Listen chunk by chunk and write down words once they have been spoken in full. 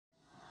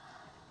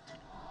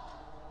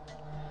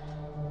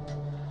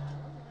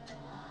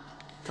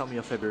tell me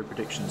your February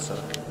predictions, sir.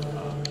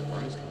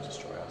 Rose can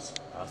destroy us.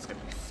 That's gonna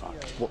be fun.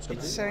 What's going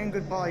to It's saying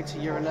goodbye to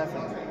year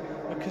 11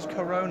 because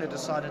Corona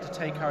decided to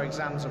take our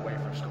exams away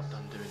from us. Just got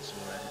done doing some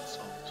more edits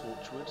of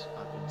Torchwood.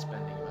 I've been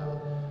spending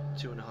about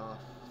 2.5,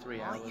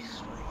 3 hours. Mate,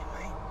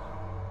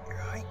 you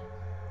right?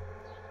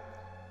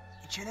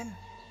 You chilling?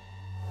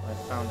 I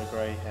found a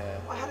grey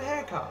hair. I had a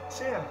haircut.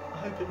 See ya. I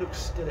hope it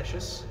looks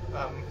delicious.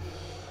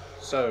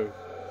 So,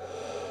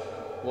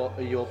 what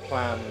are your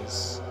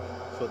plans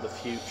for the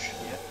future?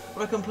 Yeah.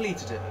 Well, I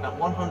completed it at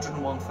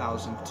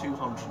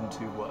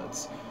 101,202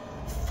 words.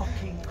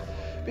 Fucking.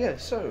 But yeah,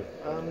 so,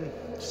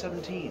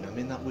 17. I'm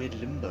in that weird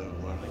limbo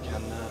where I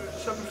can.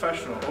 So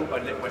professional. Oh,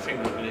 I nicked my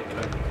finger with it.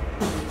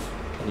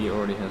 He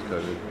already has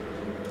COVID.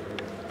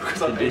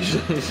 Because I'm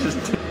Asian.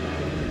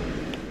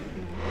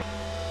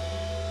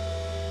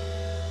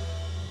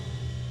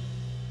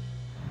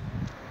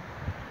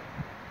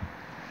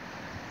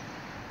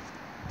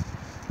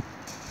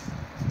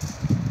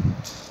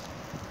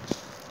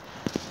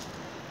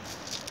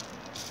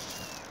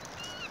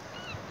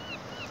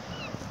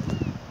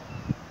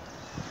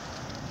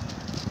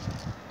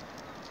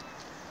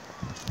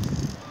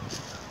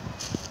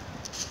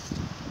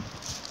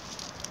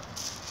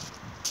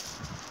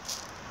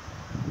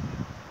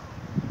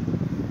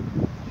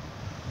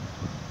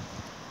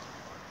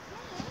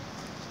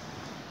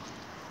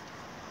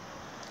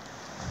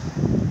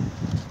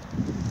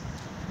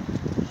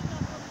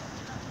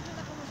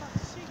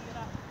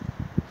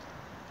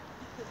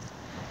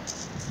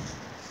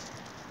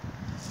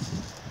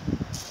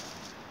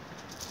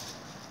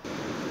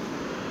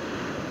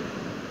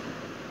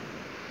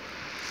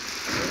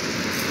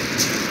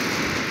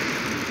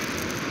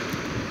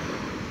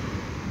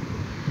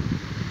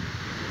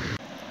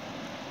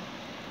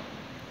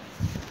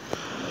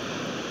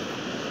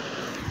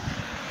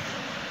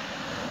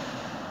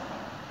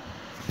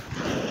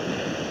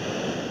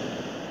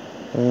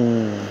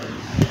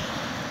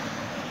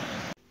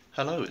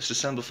 Hello, it's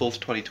December 4th,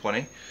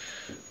 2020.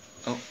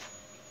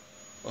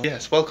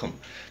 Yes, welcome.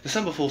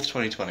 December 4th,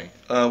 2020.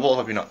 What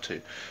have I been up to?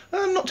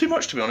 Not too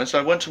much, to be honest.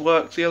 I went to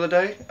work the other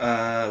day,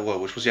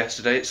 which was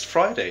yesterday. It's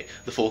Friday,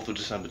 the 4th of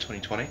December,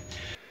 2020.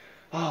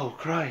 Oh,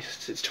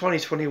 Christ, it's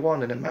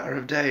 2021 in a matter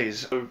of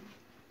days. So,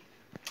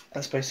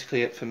 that's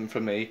basically it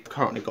for me. I've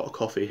currently got a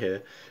coffee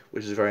here,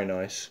 which is very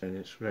nice, and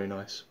it's very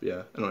nice.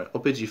 Yeah, anyway,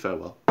 I'll bid you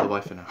farewell.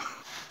 Bye-bye for now.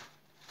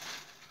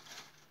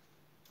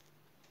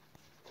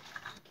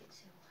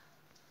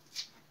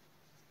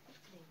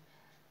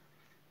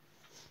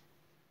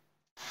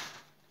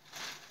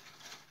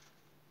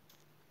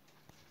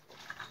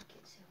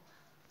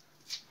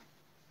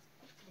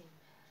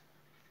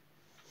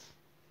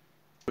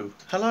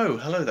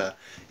 Hello there.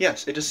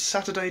 Yes, it is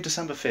Saturday,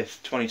 December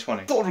 5th,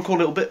 2020. I thought I'd record a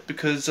little bit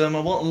because I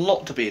want a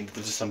lot to be into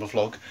the December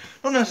vlog.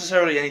 Not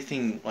necessarily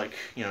anything like,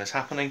 is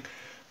happening,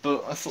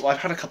 but I thought I've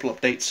had a couple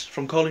updates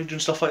from college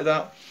and stuff like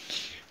that.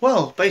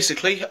 Well,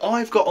 basically,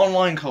 I've got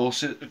online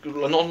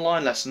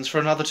lessons for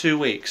another 2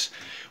 weeks,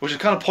 which is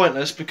kind of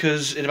pointless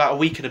because in about a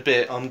week and a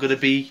bit I'm going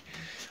to be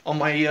on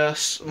my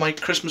my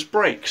Christmas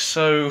break,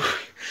 so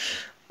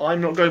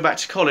I'm not going back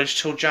to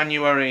college till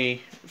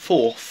January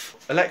 4th.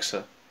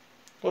 Alexa,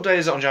 what day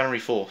is it on January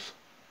 4th?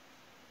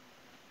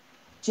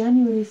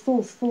 January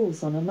 4th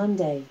falls on a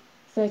Monday,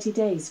 30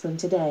 days from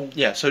today.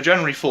 Yeah, so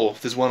January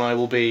 4th is when I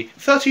will be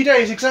 30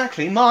 days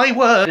exactly, my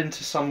word!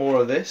 Into some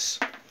more of this,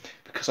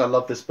 because I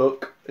love this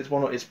book.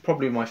 It's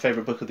probably my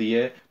favourite book of the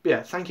year. But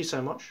yeah, thank you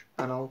so much,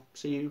 and I'll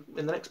see you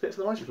in the next bit for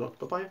the Lighty vlog.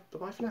 Bye-bye,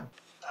 bye-bye for now.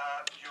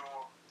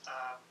 Your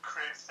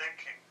creative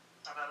thinking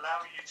and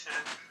allow you to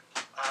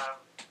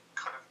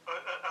kind of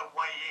a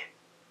way in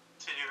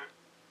to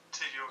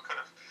your kind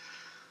of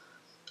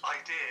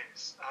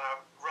ideas,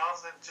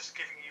 rather than just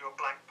giving you a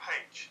blank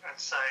page and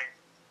saying,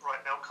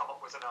 right, now come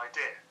up with an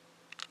idea.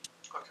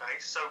 Okay,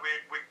 so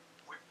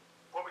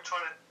what we're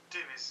trying to do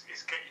is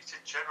get you to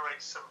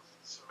generate some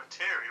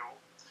material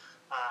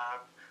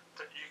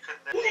that you can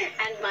then...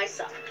 And my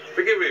son.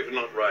 Forgive me for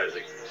not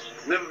rising.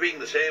 Never been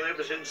the same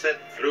ever since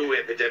that flu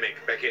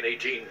epidemic back in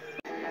 18...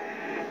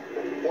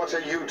 What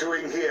are you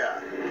doing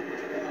here?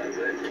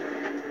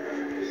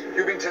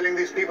 You've been telling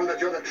these people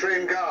that you're the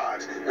trained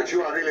guard, but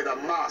you are really the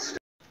master.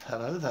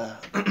 Hello there.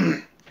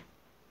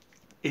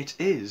 It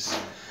is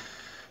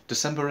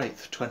December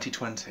 8th,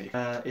 2020.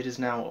 It is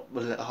now,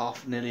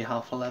 nearly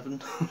half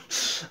 11.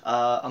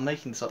 I'm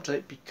making this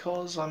update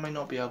because I may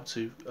not be able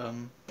to, I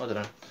don't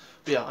know.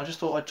 But yeah, I just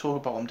thought I'd talk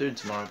about what I'm doing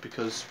tomorrow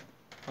because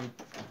I'm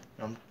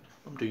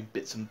doing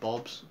bits and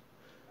bobs.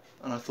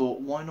 And I thought,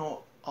 why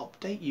not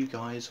update you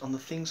guys on the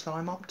things that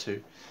I'm up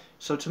to?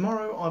 So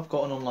tomorrow I've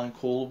got an online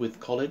call with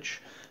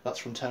college. That's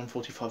from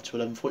 10:45 to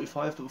 11:45.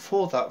 But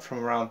before that, from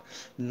around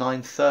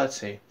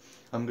 9:30,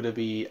 I'm going to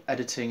be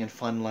editing and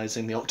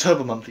finalising the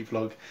October monthly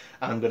vlog,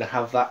 and I'm going to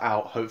have that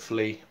out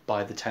hopefully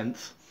by the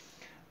 10th.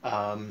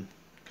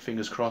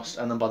 Fingers crossed.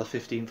 And then by the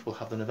 15th we'll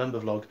have the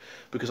November vlog,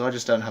 because I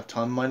just don't have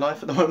time in my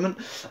life at the moment,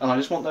 and I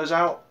just want those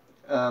out.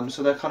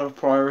 So they're kind of a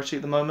priority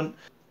at the moment.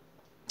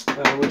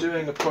 We're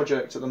doing a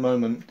project at the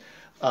moment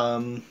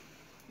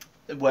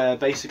where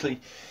basically,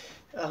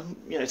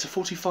 you know, it's a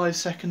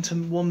 45-second to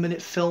 1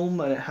 minute film,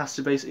 and it has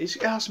to be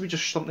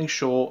just something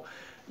short.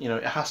 You know,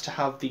 it has to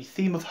have the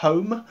theme of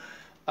home,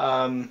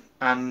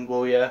 and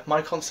well, yeah,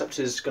 my concept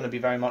is going to be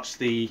very much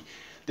the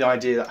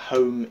idea that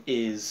home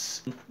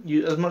is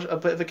a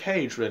bit of a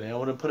cage, really. I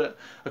want to put it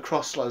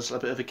across as a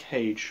bit of a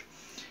cage,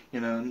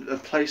 you know, a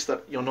place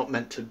that you're not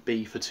meant to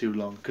be for too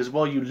long. Because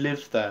while you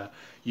live there,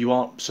 you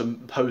aren't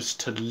supposed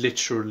to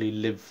literally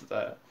live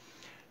there.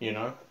 You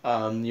know,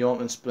 you aren't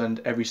meant to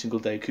spend every single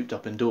day cooped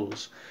up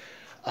indoors,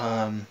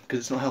 because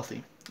it's not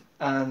healthy.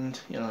 And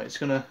you know, it's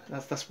gonna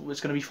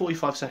be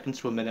 45 seconds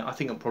to a minute. I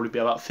think it'll probably be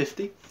about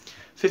 50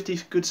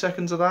 good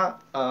seconds of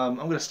that. I'm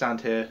gonna stand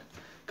here,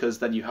 because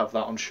then you have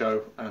that on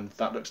show, and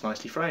that looks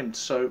nicely framed.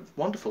 So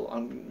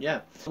wonderful.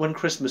 Yeah. When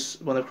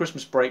the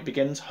Christmas break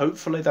begins,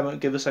 hopefully they won't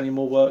give us any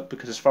more work,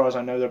 because as far as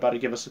I know,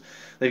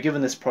 they've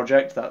given this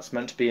project that's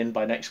meant to be in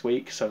by next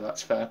week, so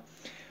that's fair.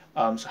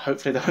 So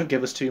hopefully they won't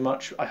give us too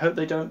much. I hope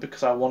they don't,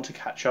 because I want to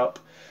catch up,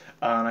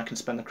 and I can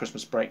spend the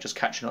Christmas break just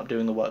catching up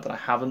doing the work that I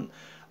haven't,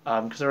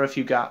 because there are a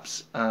few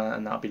gaps,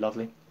 and that'll be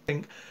lovely.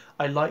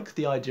 I like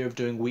the idea of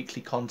doing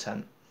weekly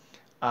content.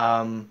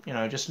 You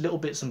know, just little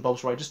bits and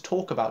bobs where I just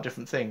talk about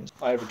different things.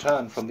 I have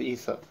returned from the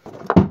ether.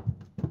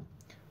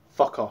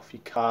 Fuck off, you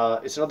car.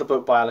 It's another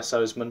book by Alice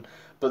Oseman,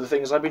 but the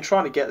thing is, I've been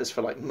trying to get this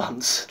for like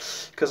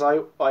months, because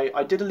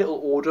I did a little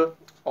order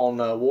on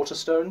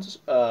Waterstones.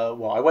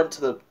 Well, I went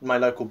to my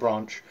local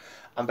branch,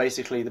 and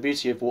basically the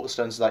beauty of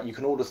Waterstones is that you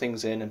can order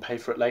things in and pay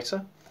for it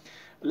later.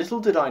 Little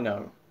did I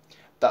know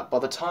that by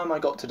the time I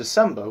got to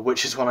December,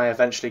 which is when I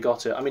eventually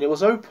got it, I mean, it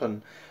was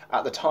open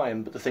at the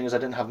time, but the thing is, I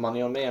didn't have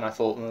money on me, and I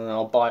thought,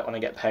 I'll buy it when I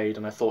get paid,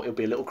 and I thought it would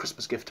be a little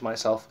Christmas gift to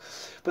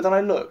myself. But then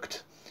I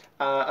looked,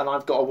 and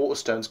I've got a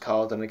Waterstones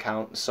card and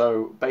account,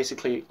 so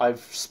basically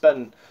I've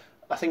spent,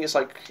 I think it's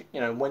like,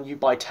 you know, when you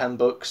buy 10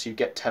 books, you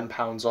get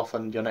 £10 off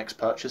on your next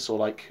purchase, or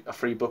like a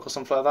free book or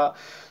something like that.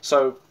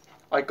 So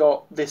I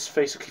got this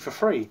basically for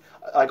free.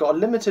 I got a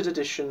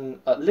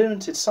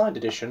limited signed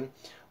edition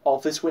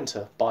of This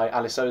Winter by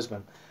Alice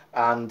Oseman,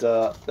 and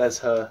there's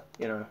her,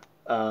 you know,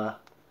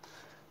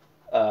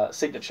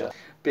 signature.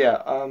 But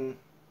yeah,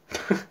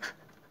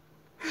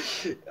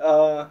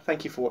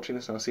 thank you for watching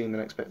this, and I'll see you in the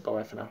next bit.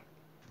 Bye for now.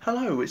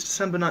 Hello, it's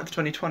December 9th,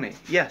 2020.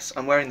 Yes,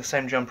 I'm wearing the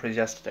same jumper as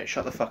yesterday.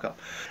 Shut the fuck up.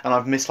 And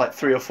I've missed like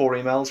 3 or 4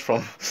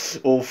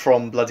 emails all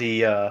from bloody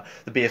the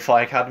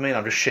BFI Academy, and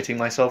I'm just shitting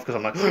myself because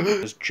I'm like,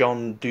 there's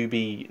John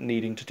Doobie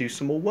needing to do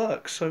some more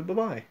work, so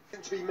bye-bye.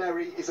 To be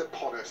merry is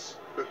upon us,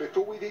 but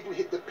before we've even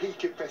hit the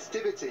peak of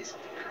festivities,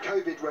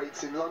 COVID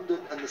rates in London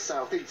and the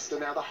South East are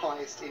now the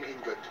highest in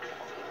England.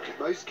 With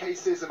most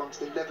cases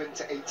amongst 11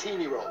 to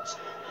 18-year-olds,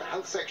 the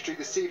Health Secretary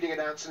this evening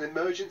announced an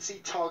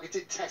emergency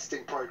targeted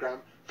testing programme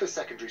for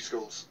secondary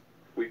schools.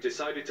 We've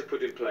decided to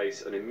put in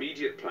place an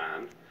immediate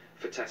plan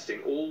for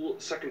testing all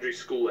secondary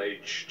school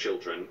age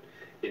children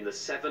in the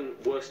 7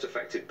 worst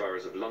affected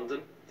boroughs of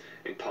London,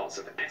 in parts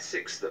of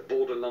Essex that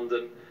border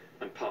London,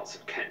 and parts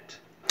of Kent.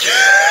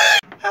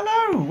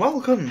 Hello,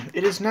 welcome.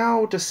 It is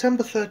now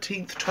December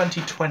 13th,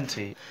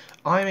 2020.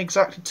 I'm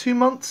exactly 2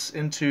 months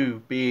into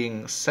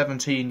being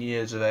 17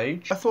 years of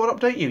age. I thought I'd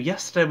update you.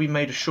 Yesterday we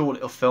made a short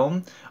little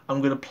film.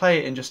 I'm going to play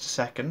it in just a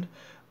second.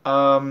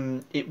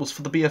 It was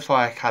for the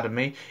BFI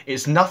Academy.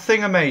 It's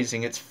nothing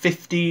amazing. It's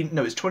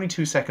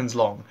 22 seconds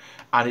long,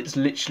 and it's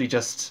literally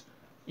just,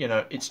 you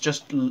know, it's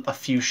just a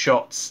few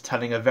shots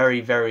telling a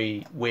very,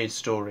 very weird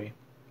story.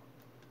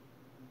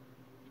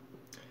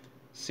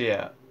 So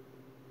yeah.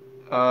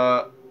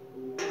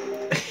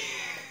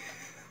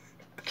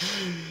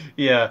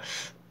 Yeah.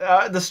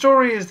 The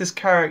story is this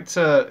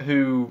character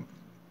who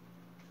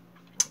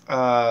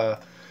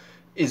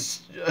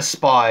is a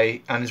spy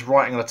and is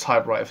writing on a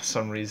typewriter for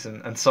some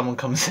reason, and someone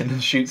comes in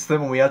and shoots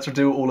them, and we had to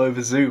do it all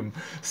over Zoom.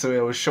 So it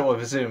was shot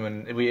over Zoom,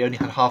 and we only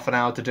had half an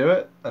hour to do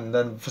it, and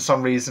then for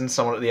some reason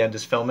someone at the end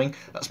is filming.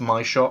 That's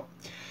my shot.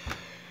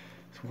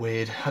 It's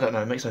weird. I don't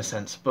know, it makes no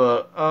sense.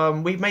 But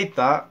we made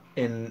that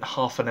in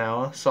half an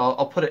hour, so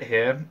I'll put it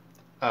here,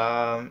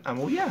 and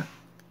well, yeah.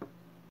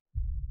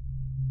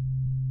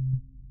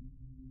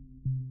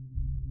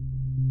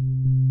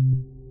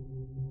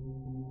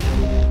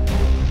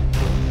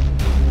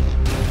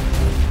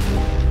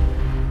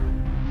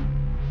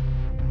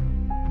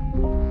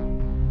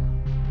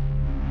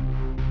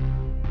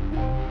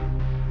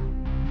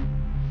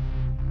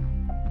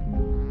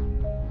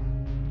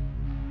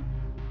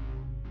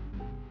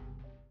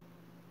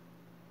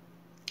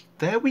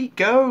 There we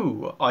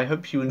go. I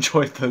hope you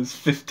enjoyed those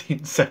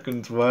 15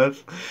 seconds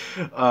worth.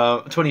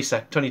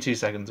 22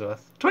 seconds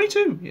worth.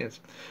 22,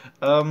 yes.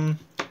 But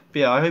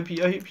yeah, I hope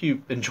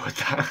you enjoyed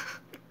that.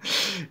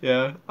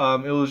 Yeah.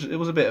 It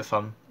was a bit of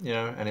fun, you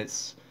know, and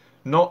it's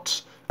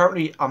not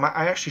apparently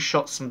I actually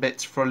shot some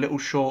bits for a little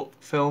short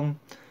film.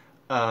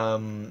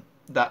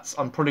 That's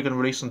I'm probably going to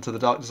release onto the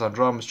Dark Design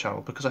Dramas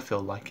channel because I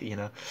feel like it, you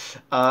know.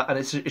 And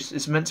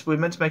we're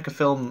meant to make a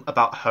film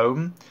about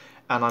home.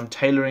 And I'm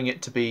tailoring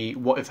it to be,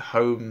 what if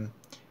home,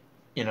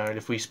 you know,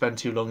 if we spend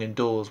too long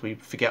indoors, we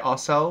forget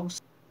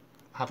ourselves.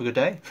 Have a good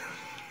day.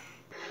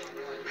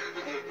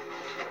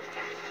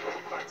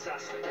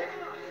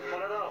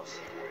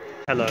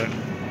 Hello.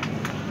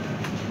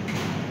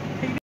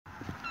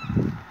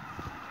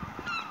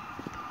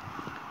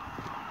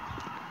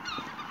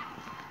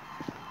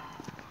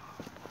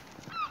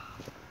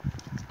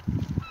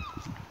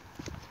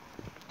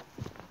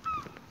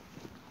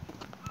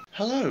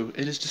 Hello,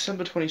 it is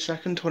December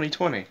 22nd,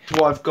 2020.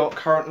 What I've got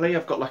currently,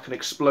 I've got like an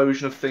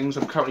explosion of things.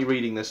 I'm currently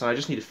reading this and I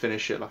just need to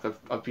finish it. Like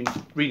I've been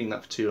reading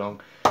that for too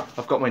long.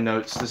 I've got my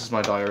notes, this is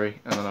my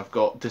diary, and then I've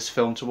got this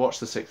film to watch,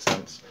 The Sixth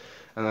Sense.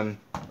 And then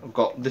I've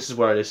got, this is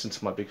where I listen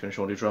to my Big Finish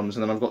audio drums,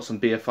 and then I've got some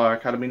BFI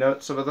Academy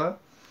notes over there.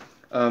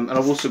 And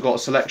I've also got a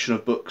selection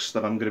of books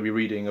that I'm going to be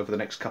reading over the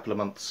next couple of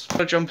months. I'm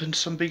going to jump into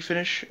some Big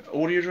Finish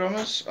audio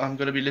dramas. I'm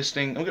going to be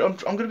listening. I'm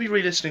going to be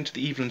re-listening to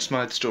the Evelyn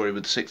Smythe story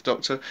with the Sixth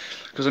Doctor,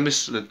 because I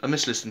miss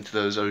listening to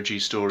those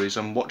OG stories.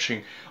 I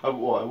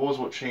was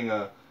watching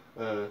a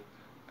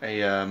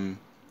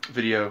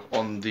video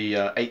on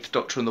the Eighth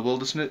Doctor and the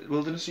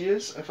Wilderness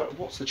Years. In fact,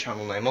 what's the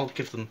channel name? I'll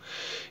give them.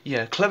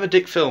 Yeah, Clever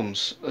Dick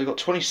Films. They've got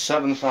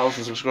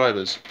 27,000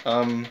 subscribers.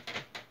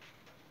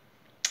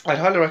 I'd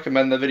highly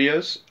recommend their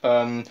videos.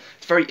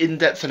 It's very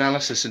in-depth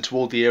analysis into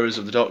all the eras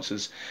of the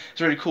Doctors.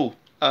 It's really cool.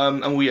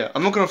 And well, yeah,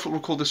 I'm not going to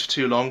record this for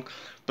too long,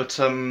 but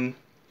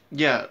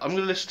yeah, I'm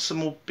going to listen to some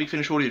more Big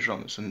Finish audio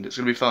dramas, and it's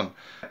going to be fun.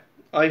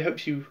 I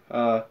hope you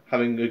are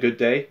having a good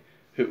day,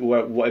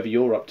 whatever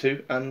you're up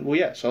to, and well,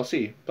 yeah, so I'll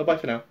see you. Bye-bye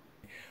for now.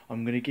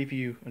 I'm going to give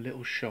you a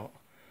little shot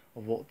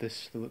of what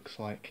this looks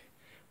like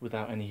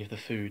without any of the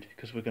food,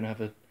 because we're going to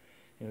have a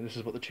this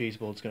is what the cheese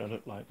board's going to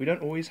look like. We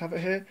don't always have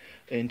it here.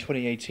 In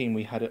 2018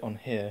 we had it on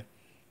here,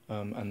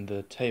 and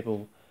the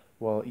table,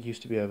 well, it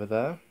used to be over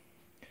there,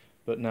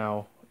 but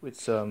now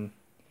it's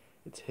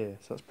here,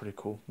 so that's pretty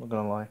cool, not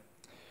gonna lie.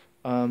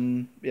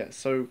 Yeah,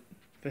 so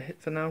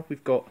for now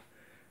we've got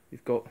it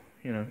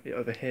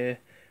over here,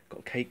 got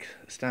a cake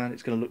stand.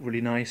 It's going to look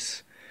really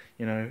nice,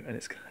 and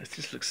it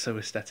just looks so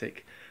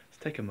aesthetic. Let's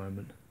take a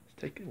moment.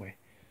 Take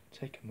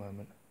a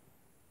moment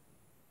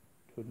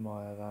to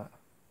admire that.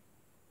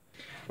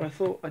 Well, I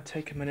thought I'd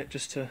take a minute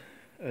just to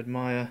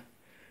admire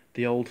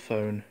the old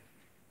phone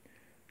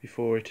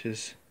before it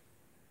is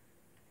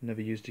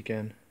never used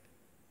again.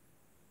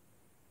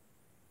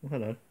 Well,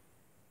 hello.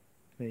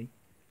 Me.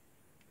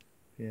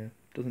 Yeah,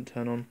 doesn't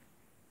turn on.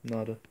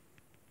 Nada.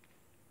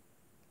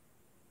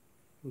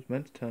 It was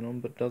meant to turn on,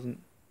 but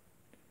doesn't.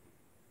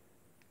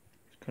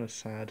 It's kind of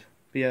sad.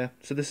 But yeah,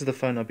 so this is the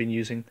phone I've been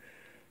using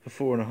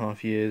for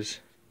 4.5 years,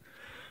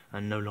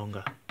 and no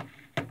longer.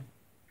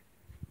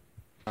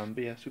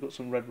 But yeah, so we've got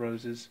some red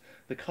roses.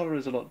 The colour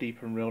is a lot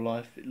deeper in real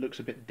life. It looks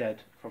a bit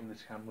dead from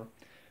this camera.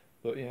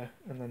 But yeah,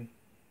 and then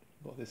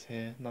got this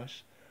here,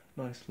 nice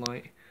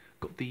light.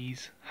 Got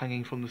these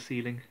hanging from the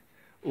ceiling,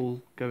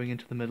 all going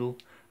into the middle.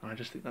 And I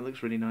just think that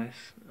looks really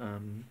nice.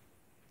 And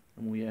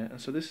well, yeah,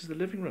 and so this is the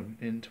living room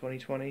in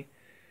 2020,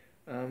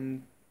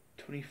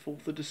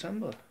 24th of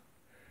December.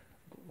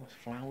 Got my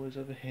flowers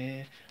over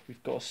here.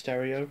 We've got a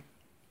stereo,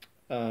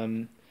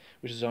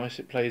 which is nice.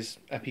 It plays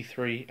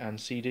MP3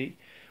 and CD.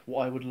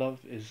 What I would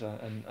love is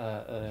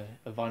a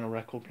vinyl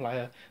record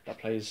player that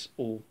plays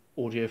all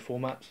audio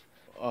formats.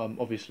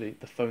 Obviously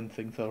the phone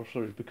thing fell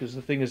through because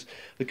the thing is,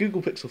 the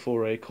Google Pixel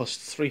 4a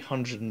costs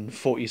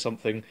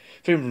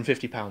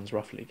 £350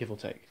 roughly, give or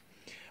take.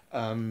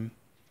 And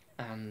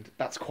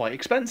that's quite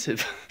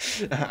expensive,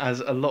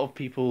 as a lot of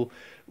people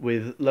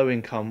with low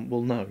income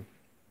will know.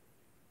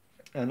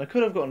 And I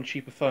could have gotten a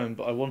cheaper phone,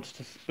 but I wanted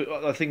to.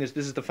 But the thing is,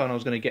 this is the phone I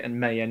was going to get in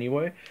May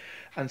anyway,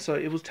 and so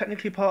it was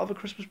technically part of a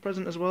Christmas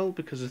present as well.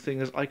 Because the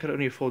thing is, I could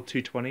only afford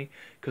 $220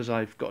 because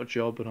I've got a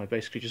job and I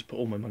basically just put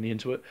all my money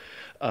into it.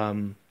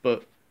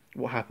 But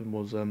what happened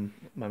was, my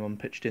mum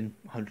pitched in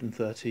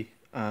 $130,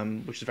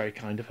 which is very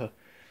kind of her.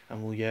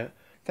 And well, yeah,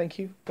 thank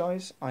you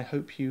guys. I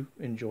hope you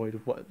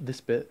enjoyed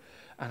this bit,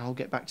 and I'll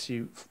get back to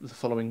you the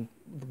following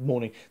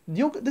morning.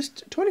 This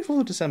 24th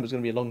of December is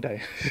going to be a long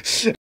day.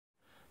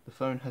 The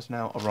phone has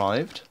now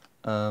arrived.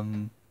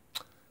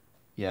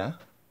 Yeah.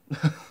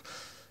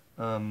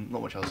 Not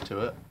much else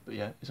to it, but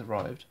yeah, it's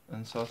arrived.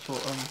 And so I thought,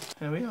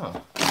 here we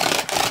are.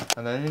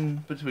 And then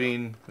in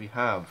between we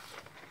have...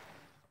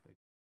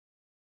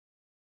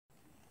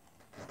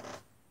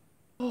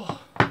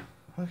 Oh,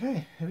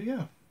 okay, here we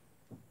go.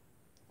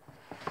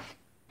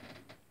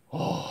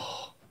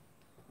 Oh,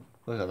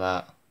 look at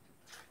that.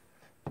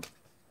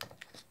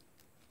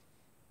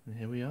 And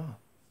here we are.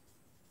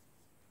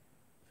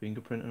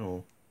 Fingerprint and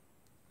all.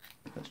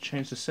 Let's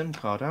change the SIM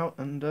card out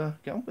and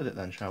get on with it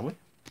then, shall we?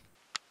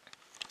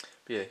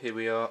 But yeah, here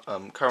we are.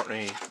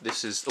 Currently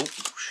this is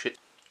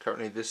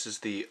Currently this is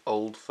the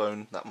old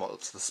phone.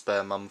 That's the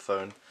spare mum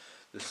phone.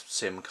 This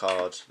SIM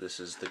card. This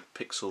is the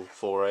Pixel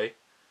 4a.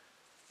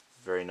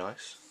 Very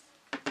nice.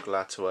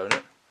 Glad to own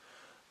it.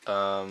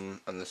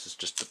 And this is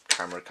just the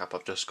camera cap.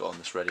 I've just got on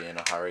this ready in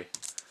a hurry.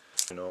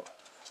 So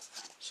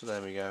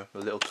there we go. A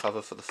little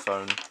cover for the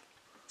phone.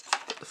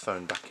 Put the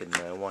phone back in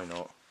there. Why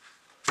not?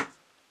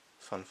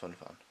 Fun.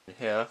 And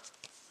here,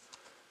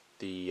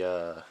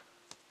 the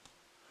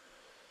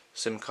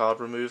SIM card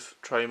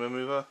tray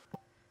remover.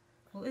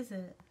 What is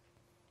it?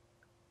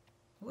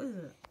 What is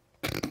it?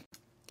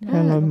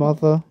 Hello,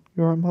 Mother.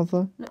 You alright,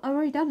 Mother? No, I've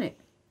already done it.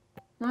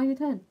 Now your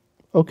turn.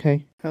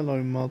 Okay.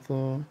 Hello, Mother.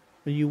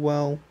 Are you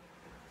well?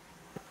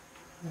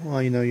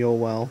 I know you're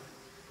well.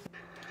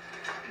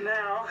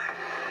 Now,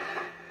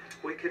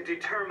 we can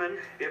determine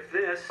if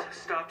this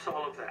stops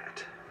all of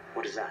that.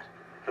 What is that?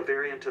 A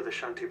variant of the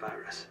Shanti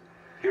virus.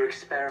 You're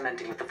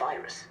experimenting with the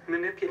virus.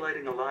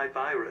 Manipulating a live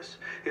virus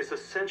is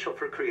essential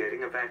for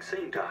creating a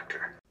vaccine,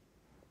 Doctor.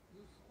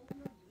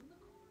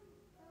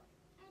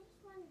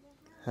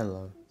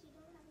 Hello.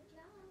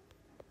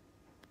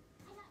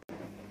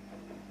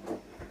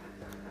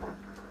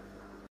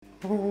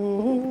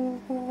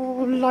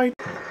 Oh, light.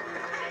 Do you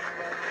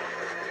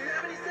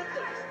have any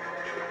symptoms?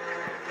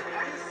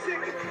 Are you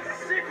sick?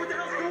 Sick? What the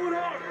hell's going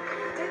on?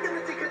 Take them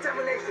to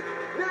decontamination,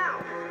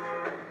 now!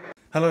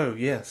 Hello,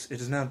 yes, it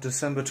is now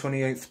December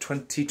 28th,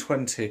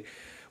 2020.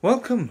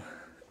 Welcome.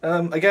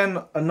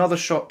 Again, another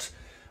shot.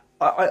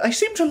 I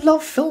seem to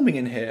love filming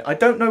in here. I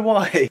don't know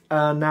why.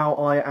 Now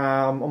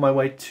I am on my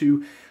way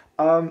to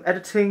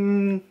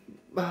editing.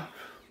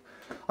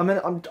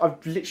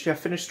 I've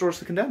finished Stories of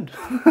the Condemned.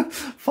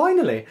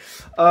 Finally.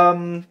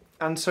 And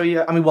so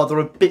yeah, I mean, well, there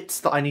are bits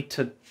that I need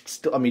to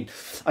still. I mean,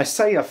 I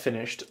say I've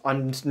finished.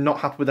 I'm not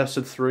happy with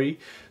episode 3,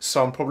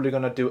 so I'm probably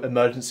going to do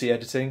emergency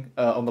editing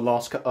on the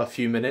last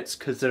few minutes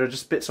because there are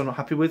just bits I'm not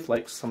happy with,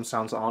 like some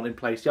sounds that aren't in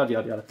place, yada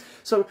yada yada.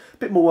 So a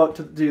bit more work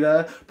to do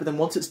there. But then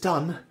once it's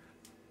done,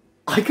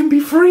 I can be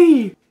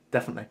free!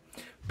 Definitely.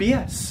 But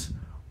yes,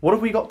 what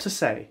have we got to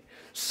say?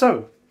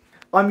 So,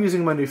 I'm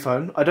using my new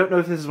phone. I don't know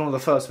if this is one of the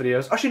first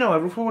videos. Actually, no, I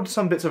recorded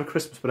some bits over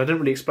Christmas, but I didn't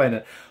really explain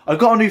it. I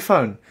got a new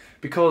phone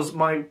because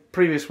my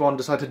previous one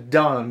decided to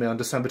die on me on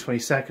December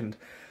 22nd.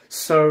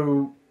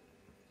 So,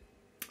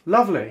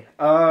 lovely.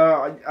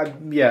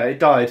 Yeah, it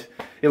died.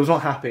 It was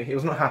not happy. It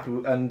was not happy,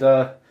 and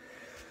but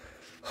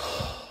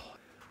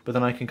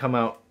then I can come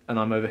out and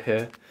I'm over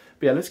here.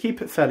 But yeah, let's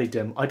keep it fairly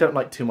dim. I don't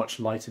like too much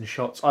light in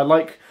shots. I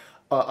like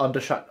I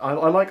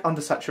like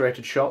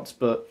undersaturated shots,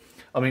 but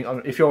I mean,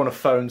 if you're on a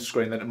phone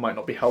screen, then it might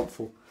not be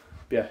helpful.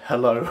 But yeah,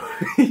 hello.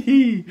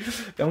 I'm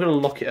going to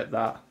lock it at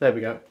that. There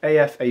we go.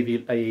 AF,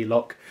 AV, AE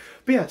lock.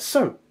 But yeah,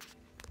 so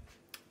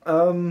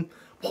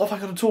what have I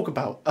got to talk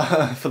about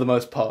for the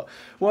most part?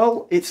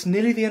 Well, it's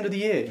nearly the end of the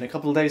year. In a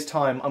couple of days'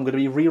 time, I'm going to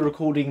be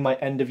re-recording my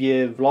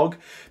end-of-year vlog,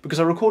 because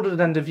I recorded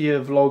an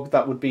end-of-year vlog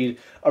that would be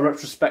a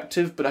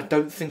retrospective, but I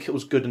don't think it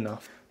was good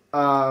enough.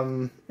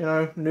 You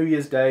know, New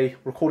Year's Day,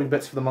 recording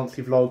bits for the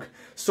monthly vlog,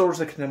 Stories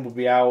of the Condemned will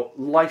be out,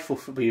 life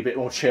will be a bit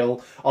more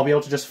chill, I'll be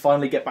able to just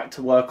finally get back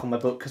to work on my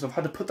book, because I've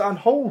had to put that on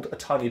hold a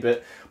tiny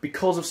bit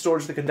because of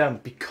Stories of the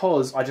Condemned,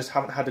 because I just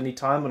haven't had any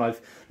time and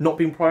I've not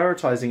been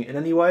prioritising it in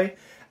any way.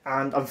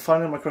 And I'm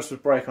finally on my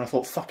Christmas break and I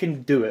thought,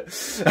 fucking do it.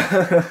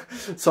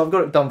 So I've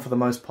got it done for the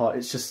most part.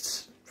 It's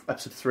just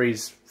episode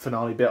 3's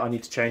finale bit I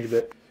need to change a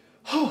bit.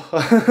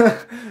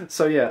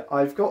 So yeah,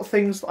 I've got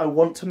things that I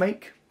want to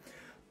make,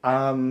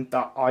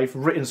 that I've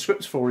written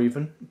scripts for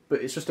even, but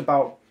it's just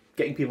about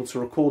getting people to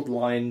record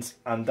lines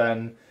and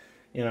then,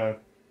 you know,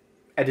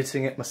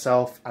 editing it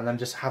myself and then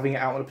just having it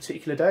out on a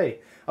particular day.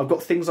 I've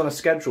got things on a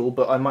schedule,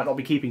 but I might not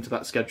be keeping to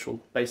that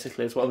schedule,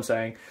 basically, is what I'm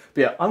saying.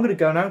 But yeah, I'm going to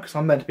go now, because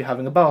I'm meant to be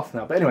having a bath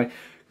now. But anyway,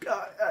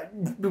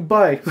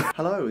 bye.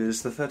 Hello, it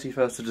is the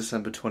 31st of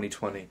December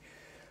 2020.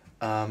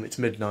 It's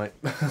midnight,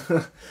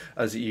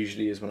 as it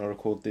usually is when I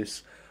record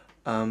this.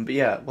 But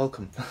yeah,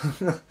 welcome.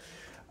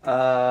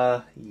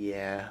 Yeah,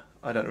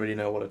 I don't really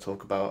know what to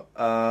talk about.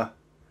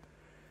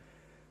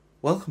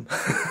 Welcome.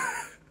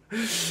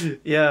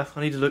 Yeah,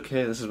 I need to look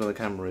here. This is where the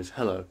camera is.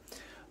 Hello.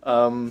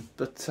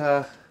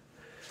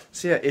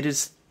 So yeah, it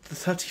is the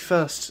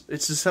 31st,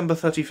 it's December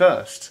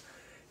 31st.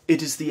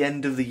 It is the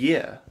end of the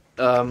year.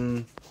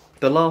 The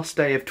last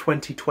day of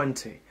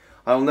 2020.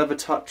 I'll never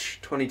touch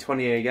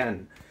 2020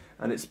 again.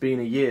 And it's been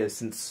a year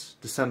since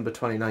December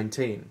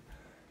 2019.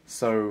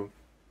 So,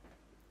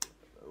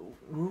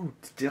 ooh,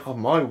 oh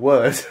my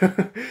word.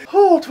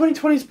 Oh,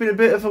 2020's been a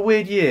bit of a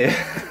weird year.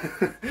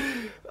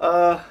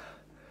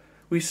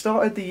 We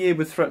started the year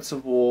with threats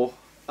of war,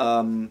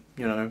 you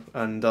know,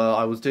 and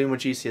I was doing my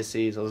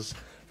GCSEs. I was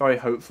very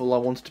hopeful. I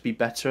wanted to be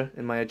better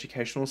in my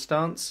educational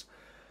stance.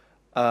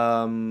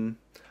 I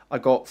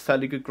got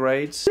fairly good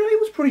grades.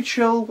 It was pretty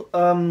chill,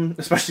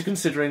 especially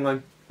considering I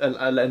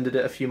ended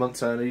it a few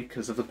months early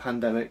because of the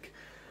pandemic.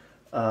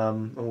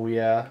 Oh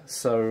yeah,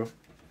 so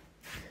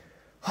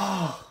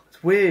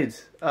it's weird.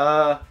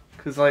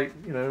 Because like,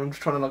 you know, I'm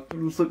just trying to like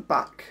look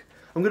back.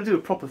 I'm gonna do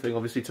a proper thing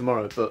obviously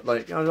tomorrow, but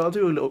like I'll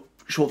do a little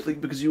short thing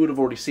because you would have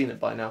already seen it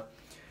by now.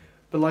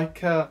 But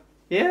like,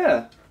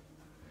 yeah,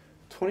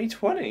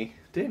 2020.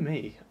 Dear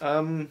me.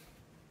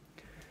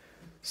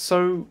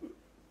 So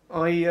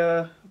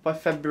I by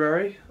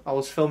February I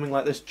was filming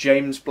like this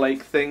James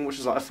Blake thing, which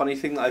is like a funny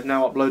thing that I've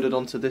now uploaded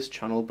onto this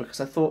channel because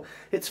I thought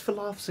it's for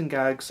laughs and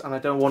gags, and I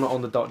don't want it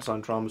on the Dark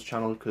Design Dramas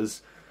channel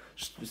because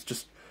it's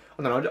just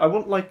I don't know. I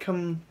want like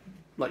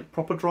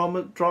proper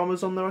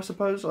dramas on there, I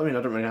suppose. I mean,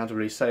 I don't really know how to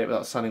really say it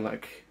without sounding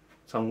like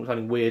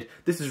sounding weird.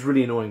 This is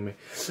really annoying me.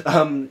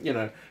 You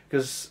know,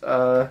 because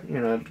you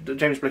know,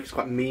 James Blake is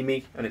quite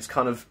memey, and it's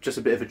kind of just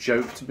a bit of a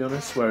joke, to be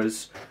honest.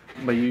 Whereas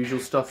my usual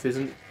stuff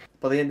isn't.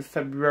 By the end of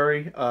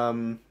February,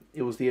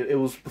 it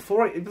was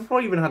before I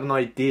even had an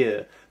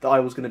idea that I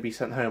was going to be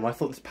sent home. I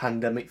thought this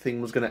pandemic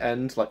thing was going to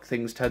end, like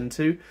things tend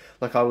to.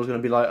 Like I was going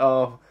to be like,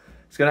 oh,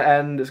 it's going to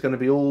end. It's going to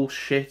be all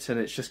shit, and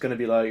it's just going to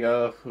be like,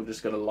 oh, we're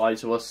just going to lie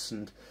to us,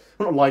 and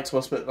well, not lie to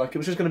us, but like it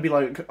was just going to be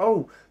like,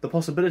 oh, the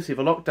possibility of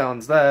a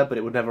lockdown's there, but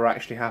it would never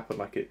actually happen.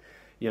 Like it,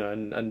 you know,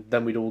 and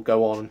then we'd all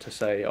go on to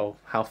say, oh,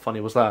 how funny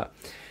was that?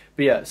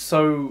 But yeah,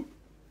 so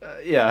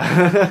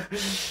yeah,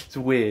 it's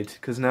weird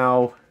because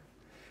now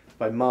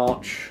by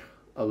March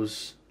I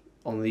was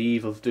on the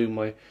eve of doing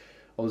my,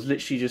 I've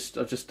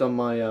just done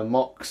my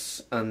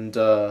mocks, and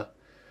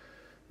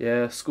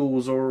yeah, school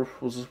was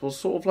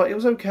sort of like, it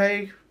was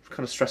okay,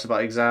 kind of stressed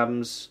about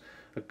exams.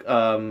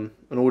 An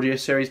audio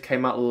series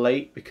came out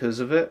late because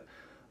of it.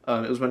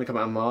 It was meant to come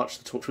out in March,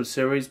 the Torchwood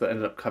series, but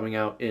ended up coming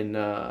out in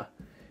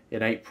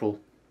April.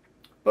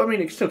 But I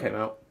mean, it still came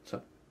out,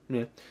 so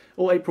yeah,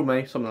 or April,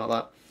 May, something like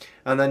that.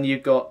 And then you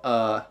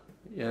got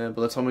yeah,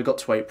 by the time we got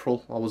to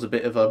April, I was in a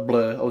bit of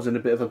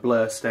a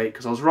blur state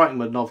because I was writing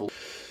my novel.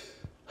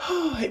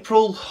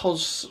 April, I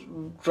was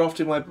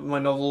drafting my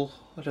novel.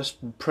 I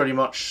just pretty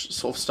much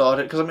sort of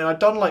started, because I mean I'd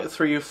done like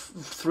 3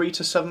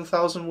 to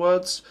 7,000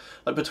 words,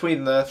 like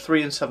between the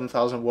 3 and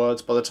 7,000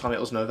 words by the time it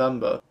was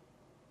November.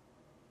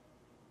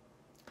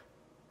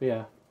 But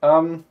yeah, I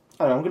don't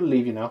know, I'm going to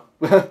leave you now.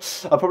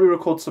 I'll probably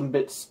record some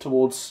bits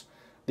towards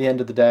the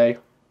end of the day,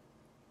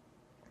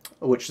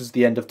 which is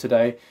the end of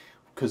today,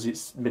 because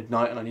it's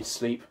midnight and I need to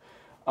sleep.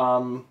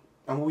 And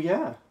well,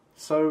 yeah,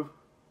 so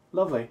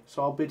lovely.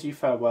 So I'll bid you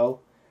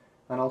farewell,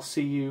 and I'll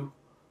see you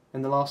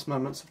in the last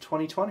moments of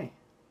 2020.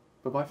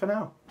 Bye-bye for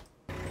now.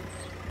 It's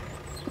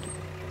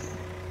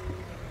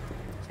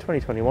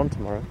 2021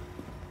 tomorrow.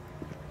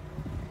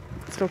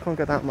 Still can't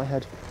get that out of my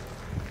head.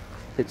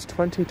 It's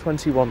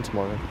 2021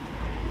 tomorrow.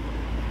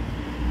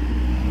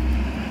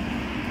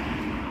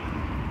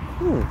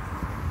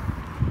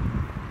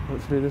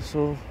 Hopefully this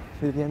will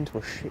be the end to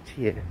a shit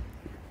year.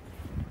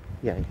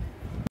 Yay.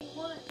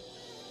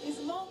 It's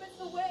moments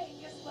away.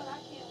 Guess what? I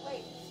can't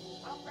wait.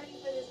 I'm ready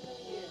for this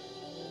new year.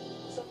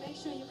 So make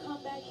sure you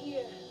come back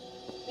here.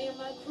 Me and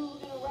my crew are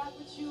gonna rock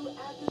with you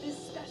after this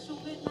special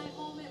midnight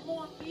moment.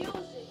 More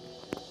music,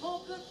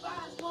 more good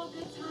vibes, more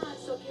good times.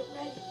 So get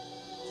ready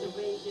to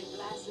raise your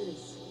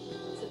glasses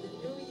to the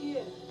new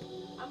year.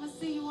 I'ma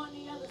see you on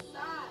the other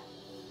side.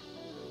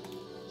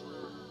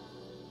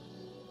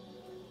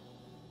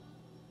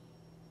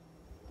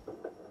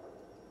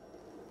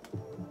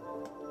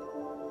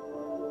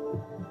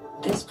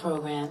 This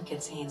program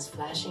contains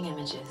flashing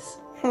images.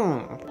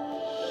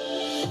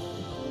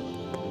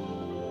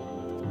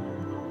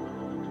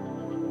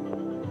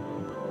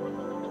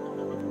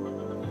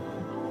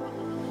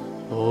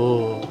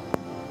 Oh,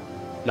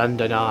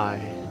 London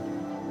Eye.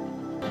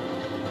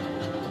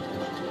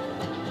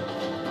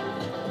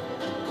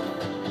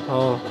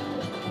 Oh.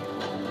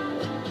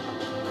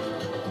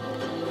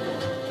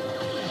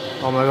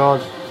 Oh my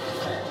god.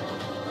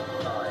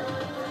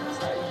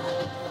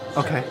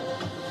 Okay.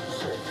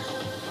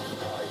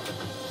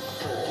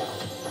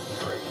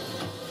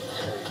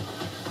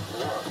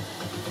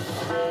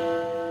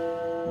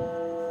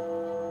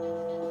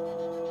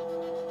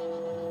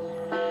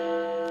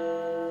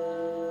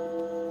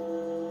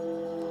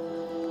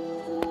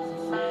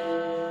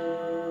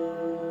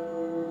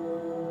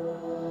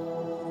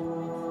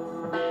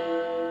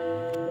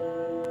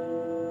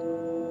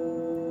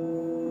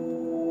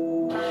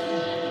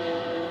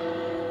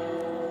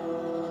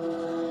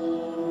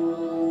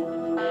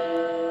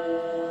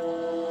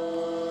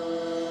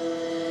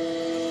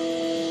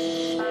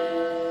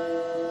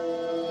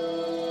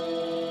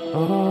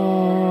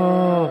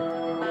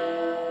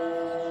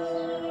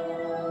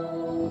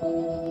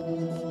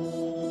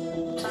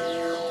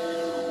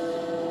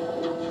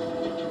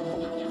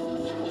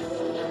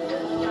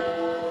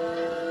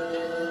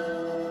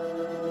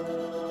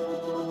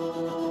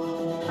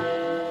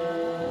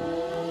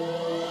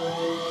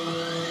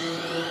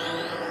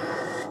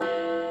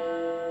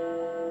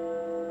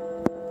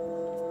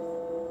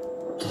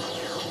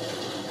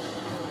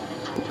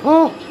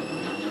 Oh!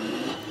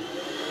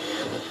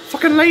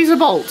 Fucking laser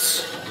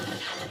bolts!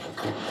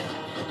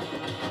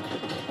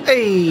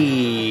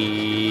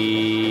 Hey!